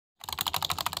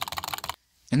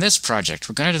In this project,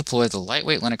 we're going to deploy the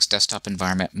lightweight Linux desktop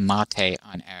environment MATE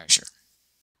on Azure.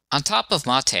 On top of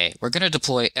MATE, we're going to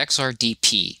deploy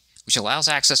XRDP, which allows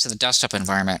access to the desktop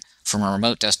environment from a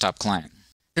remote desktop client.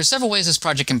 There are several ways this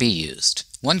project can be used.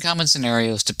 One common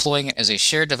scenario is deploying it as a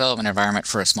shared development environment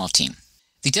for a small team.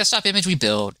 The desktop image we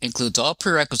build includes all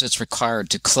prerequisites required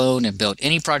to clone and build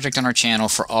any project on our channel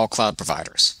for all cloud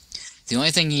providers. The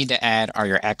only thing you need to add are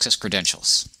your access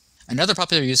credentials. Another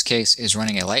popular use case is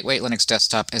running a lightweight Linux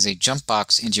desktop as a jump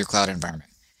box into your cloud environment.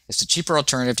 It's a cheaper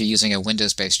alternative to using a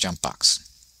Windows-based jump box.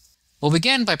 We'll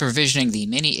begin by provisioning the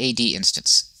Mini AD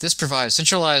instance. This provides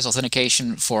centralized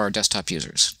authentication for our desktop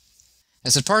users.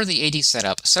 As a part of the AD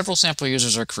setup, several sample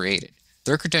users are created.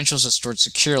 Their credentials are stored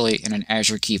securely in an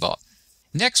Azure Key Vault.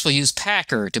 Next, we'll use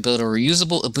Packer to build a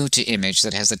reusable Ubuntu image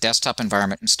that has the desktop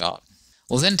environment installed.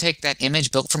 We'll then take that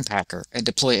image built from Packer and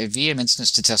deploy a VM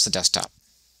instance to test the desktop.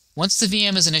 Once the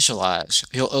VM is initialized,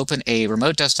 you'll open a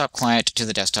remote desktop client to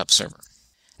the desktop server.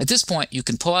 At this point, you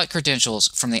can pull out credentials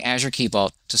from the Azure Key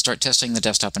Vault to start testing the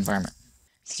desktop environment.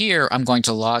 Here, I'm going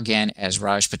to log in as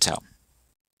Raj Patel.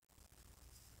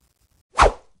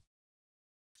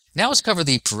 Now let's cover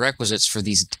the prerequisites for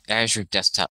these Azure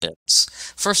desktop builds.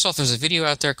 First off, there's a video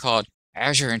out there called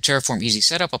Azure and Terraform Easy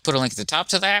Setup. I'll put a link at the top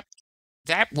to that.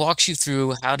 That walks you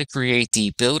through how to create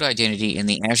the build identity in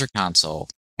the Azure console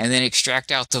and then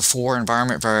extract out the 4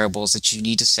 environment variables that you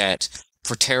need to set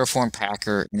for Terraform,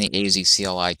 Packer, and the AZ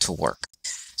CLI to work.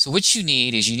 So what you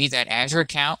need is you need that Azure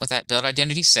account with that build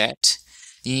identity set.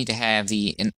 You need to have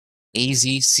the AZ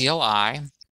CLI.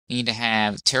 You need to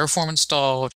have Terraform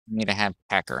installed. You need to have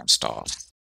Packer installed.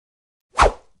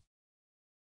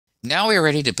 Now we're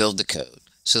ready to build the code.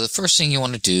 So the first thing you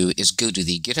want to do is go to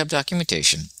the GitHub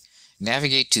documentation,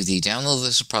 navigate to the download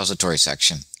this repository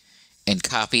section, and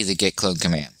copy the git clone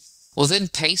command. We'll then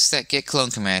paste that git clone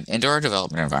command into our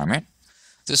development environment.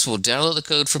 This will download the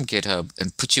code from GitHub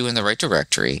and put you in the right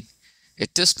directory.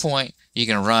 At this point, you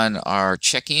can run our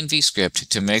checkenv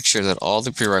script to make sure that all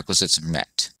the prerequisites are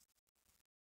met.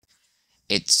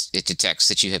 It detects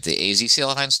that you have the AZ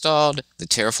CLI installed, the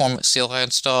Terraform CLI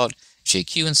installed,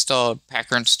 JQ installed,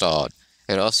 Packer installed.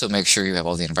 It also makes sure you have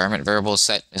all the environment variables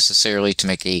set necessarily to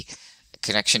make a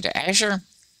connection to Azure,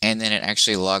 and then it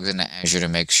actually logs into Azure to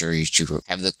make sure you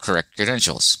have the correct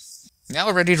credentials. Now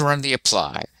we're ready to run the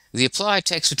apply. The apply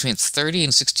takes between 30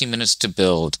 and 60 minutes to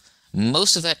build.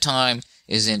 Most of that time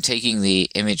is in taking the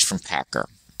image from Packer.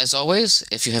 As always,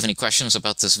 if you have any questions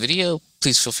about this video,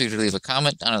 please feel free to leave a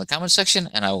comment down in the comment section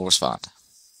and I will respond.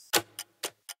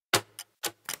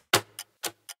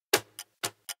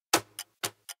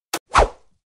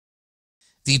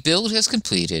 The build has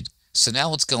completed, so now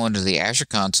let's go into the Azure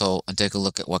console and take a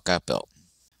look at what got built.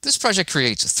 This project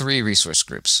creates 3 resource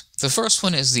groups. The first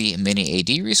one is the Mini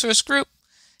AD resource group.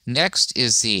 Next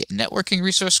is the networking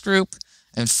resource group.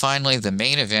 And finally, the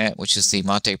main event, which is the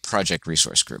MATE project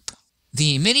resource group.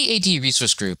 The Mini AD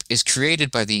resource group is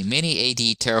created by the Mini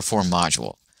AD Terraform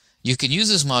module. You can use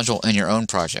this module in your own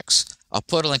projects. I'll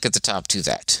put a link at the top to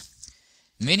that.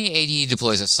 Mini AD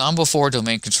deploys a Samba 4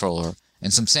 domain controller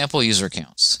and some sample user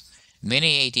accounts.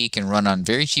 Mini AD can run on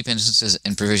very cheap instances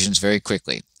and provisions very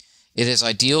quickly. It is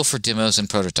ideal for demos and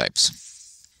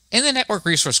prototypes. In the network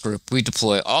resource group, we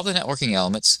deploy all the networking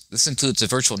elements. This includes a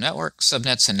virtual network,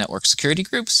 subnets, and network security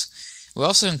groups. We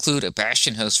also include a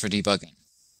Bastion host for debugging.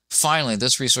 Finally,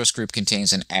 this resource group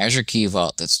contains an Azure Key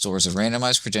Vault that stores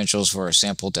randomized credentials for our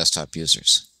sample desktop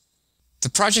users. The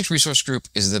project resource group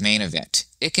is the main event.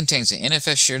 It contains an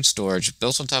NFS shared storage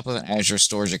built on top of an Azure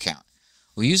storage account.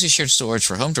 We use the shared storage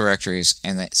for home directories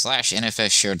and the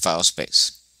 /NFS shared file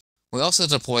space. We also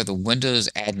deploy the Windows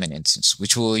admin instance,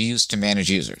 which we will use to manage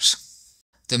users.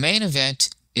 The main event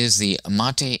is the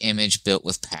MATE image built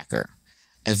with Packer.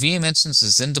 A VM instance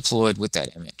is then deployed with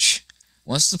that image.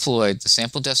 Once deployed, the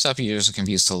sample desktop users can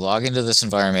be used to log into this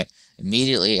environment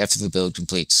immediately after the build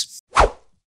completes.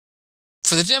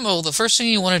 For the demo, the first thing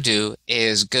you want to do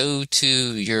is go to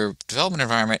your development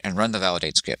environment and run the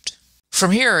validate script.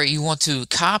 From here, you want to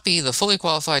copy the fully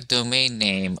qualified domain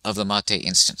name of the MATE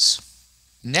instance.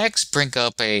 Next, bring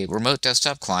up a remote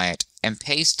desktop client and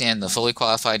paste in the fully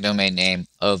qualified domain name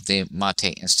of the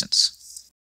MATE instance.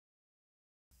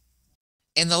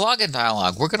 In the login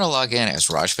dialog, we're going to log in as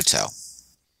Raj Patel.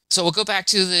 So we'll go back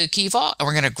to the Key Vault and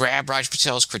we're going to grab Raj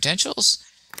Patel's credentials.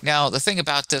 Now, the thing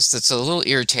about this that's a little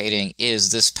irritating is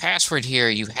this password here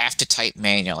you have to type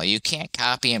manually. You can't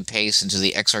copy and paste into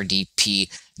the XRDP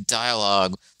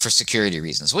dialog for security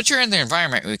reasons. Once you're in the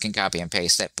environment, we can copy and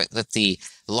paste that, but the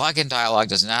login dialog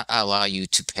does not allow you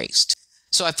to paste.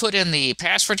 So I put in the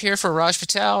password here for Raj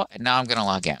Patel, and now I'm going to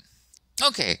log in.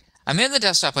 Okay, I'm in the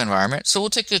desktop environment, so we'll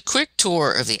take a quick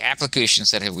tour of the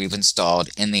applications that we've installed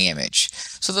in the image.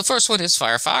 So the first one is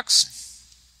Firefox.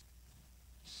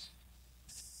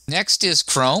 Next is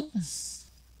Chrome.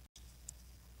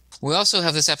 We also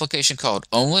have this application called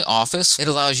OnlyOffice. It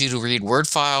allows you to read Word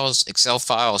files, Excel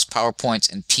files,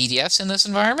 PowerPoints, and PDFs in this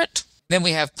environment. Then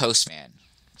we have Postman.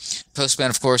 Postman,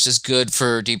 of course, is good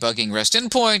for debugging REST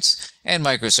endpoints and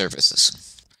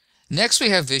microservices. Next, we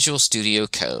have Visual Studio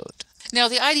Code. Now,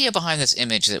 the idea behind this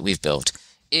image that we've built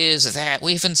is that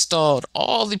we've installed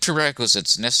all the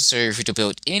prerequisites necessary for you to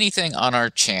build anything on our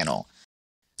channel.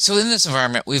 So in this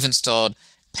environment, we've installed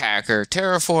Packer,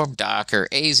 Terraform, Docker,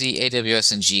 AZ,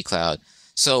 AWS, and gCloud.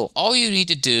 So all you need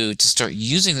to do to start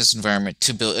using this environment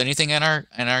to build anything in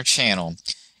our channel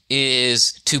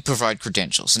is to provide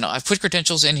credentials. Now I've put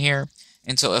credentials in here,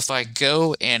 and so if I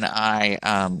go and I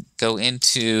go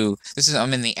into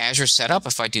I'm in the Azure setup.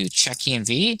 If I do check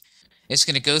env, it's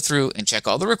going to go through and check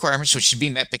all the requirements, which should be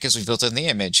met because we built in the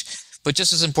image. But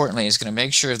just as importantly, it's going to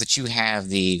make sure that you have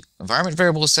the environment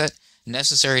variable set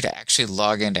necessary to actually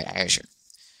log into Azure.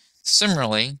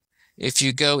 Similarly, if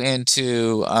you go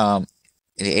into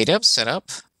the AWS setup,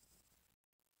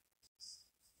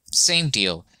 same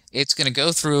deal. It's going to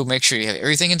go through, make sure you have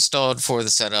everything installed for the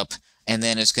setup, and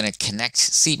then it's going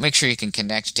to make sure you can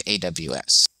connect to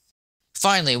AWS.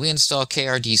 Finally, we install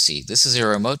KRDC. This is a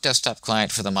remote desktop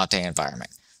client for the Mate environment.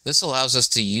 This allows us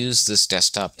to use this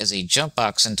desktop as a jump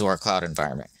box into our cloud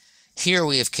environment. Here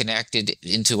we have connected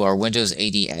into our Windows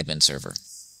AD admin server.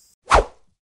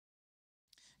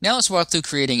 Now let's walk through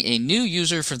creating a new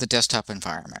user for the desktop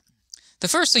environment. The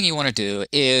first thing you want to do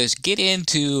is get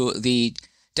into the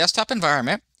desktop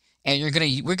environment, and we're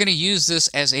going to use this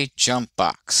as a jump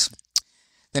box.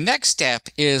 The next step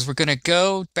is we're going to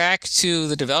go back to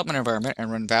the development environment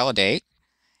and run validate.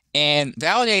 And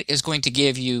validate is going to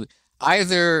give you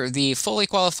either the fully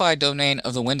qualified domain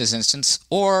of the Windows instance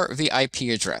or the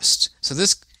IP address. So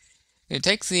you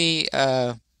take the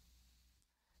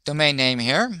domain name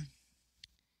here.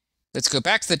 Let's go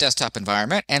back to the desktop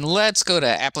environment, and let's go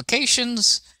to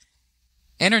Applications,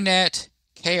 Internet,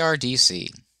 KRDC.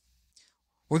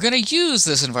 We're going to use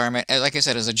this environment, like I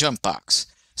said, as a jump box.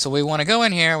 So we want to go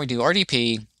in here, we do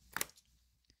RDP.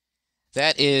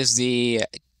 That is the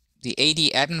AD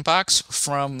admin box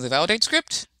from the validate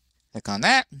script. Click on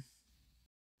that.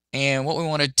 And what we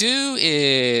want to do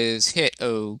is hit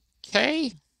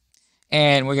OK.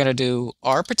 And we're going to do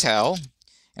R Patel.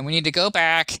 And we need to go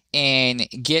back and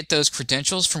get those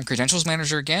credentials from Credentials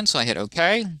Manager again. So I hit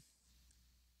OK.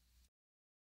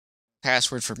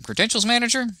 Password from Credentials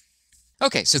Manager.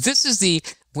 Okay, so this is the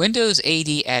Windows AD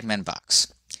admin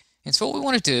box. And so what we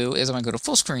want to do is I'm going to go to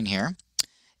full screen here.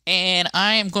 And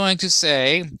I am going to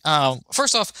say,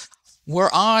 first off, we're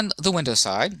on the Windows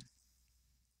side.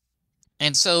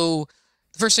 And so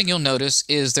the first thing you'll notice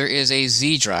is there is a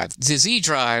Z drive. The Z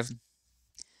drive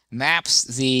maps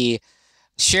the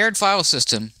shared file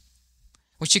system.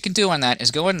 What you can do on that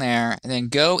is go in there and then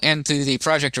go into the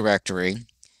project directory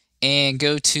and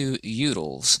go to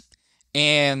utils.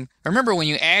 And remember, when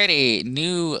you add a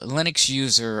new Linux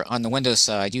user on the Windows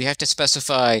side, you have to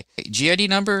specify GID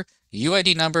number,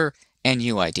 UID number, and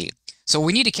UID. So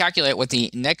we need to calculate what the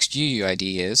next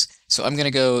UUID is. So I'm going to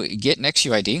go get next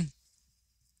UID.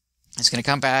 It's going to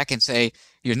come back and say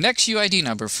your next UID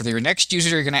number for your next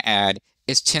user you're going to add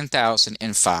is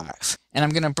 10,005. And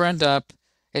I'm going to bring up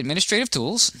Administrative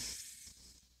Tools.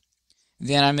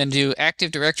 Then I'm going to do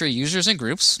Active Directory Users and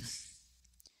Groups.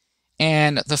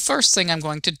 And the first thing I'm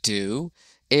going to do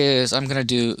is I'm going to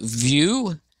do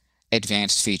View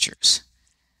Advanced Features.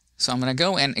 So I'm going to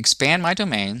go and expand my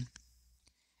domain.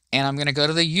 And I'm going to go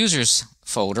to the Users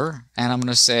folder. And I'm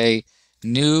going to say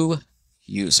New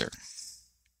User.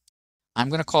 I'm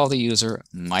going to call the user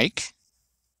Mike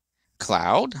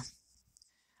Cloud.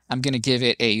 I'm going to give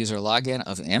it a user login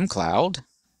of mcloud.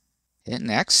 Hit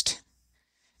next.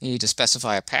 You need to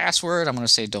specify a password. I'm going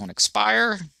to say don't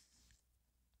expire.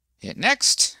 Hit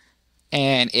next.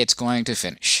 And it's going to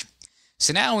finish.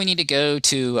 So now we need to go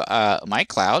to Mike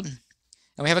Cloud.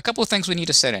 And we have a couple of things we need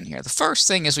to set in here. The first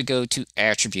thing is we go to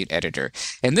Attribute Editor.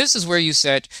 And this is where you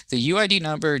set the UID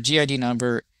number, GID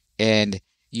number, and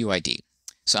UID.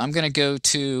 So I'm going to go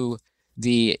to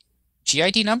the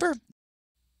GID number,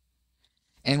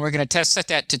 and we're going to set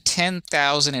that to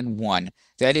 10,001.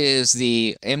 That is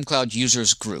the mcloud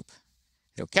users group.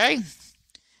 Okay.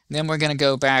 Then we're going to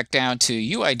go back down to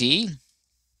UID.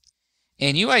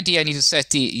 In UID, I need to set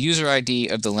the user ID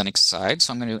of the Linux side.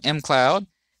 So I'm going to do mcloud,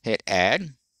 hit add.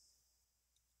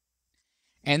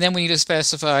 And then we need to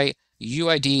specify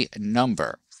UID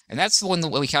number. And that's the one that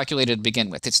we calculated to begin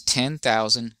with. It's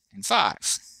 10,001. and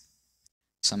 5.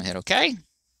 So I'm going to hit OK,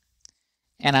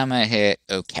 and I'm going to hit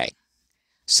OK.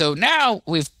 So now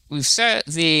we've set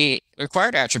the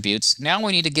required attributes. Now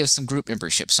we need to give some group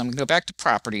membership. So I'm going to go back to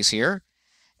properties here,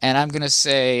 and I'm going to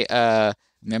say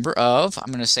member of.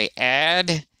 I'm going to say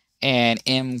add and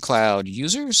mcloud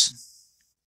users.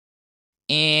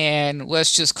 And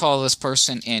let's just call this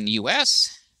person in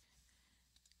US.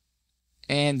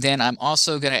 And then I'm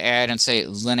also going to add and say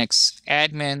Linux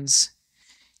admins.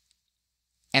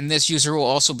 And this user will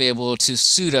also be able to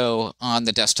sudo on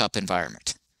the desktop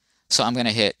environment. So I'm going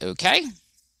to hit OK.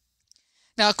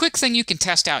 Now, a quick thing you can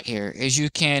test out here is you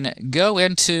can go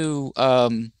into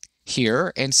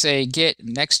here and say get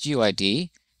next UID,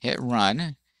 hit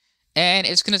run, and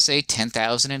it's going to say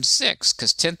 10,006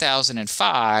 because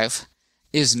 10,005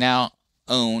 is now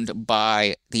owned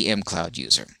by the mcloud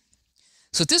user.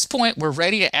 So at this point, we're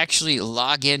ready to actually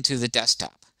log into the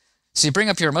desktop. So you bring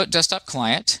up your remote desktop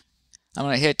client. I'm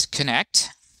going to hit connect.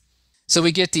 So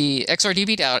we get the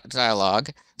XRDP dialog.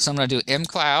 So I'm going to do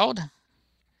mcloud,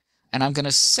 and I'm going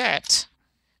to set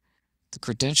the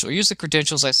credential, or use the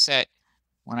credentials I set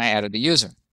when I added the user.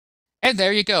 And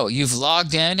there you go. You've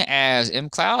logged in as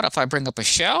mcloud. If I bring up a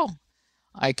shell,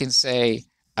 I can say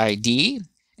ID,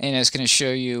 and it's going to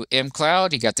show you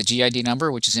mcloud. You got the GID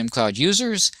number, which is mcloud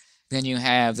users. Then you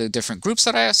have the different groups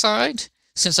that I assigned.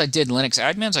 Since I did Linux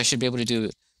admins, I should be able to do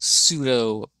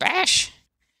sudo bash,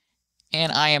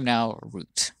 and I am now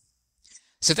root.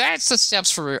 So that's the steps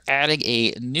for adding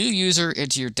a new user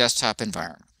into your desktop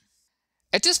environment.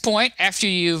 At this point, after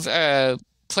you've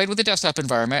played with the desktop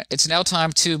environment, it's now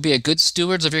time to be a good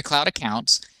stewards of your cloud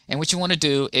accounts. And what you want to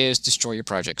do is destroy your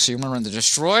project. So you want to run the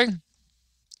destroy.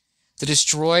 The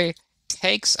destroy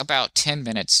takes about 10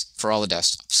 minutes for all the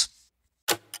desktops.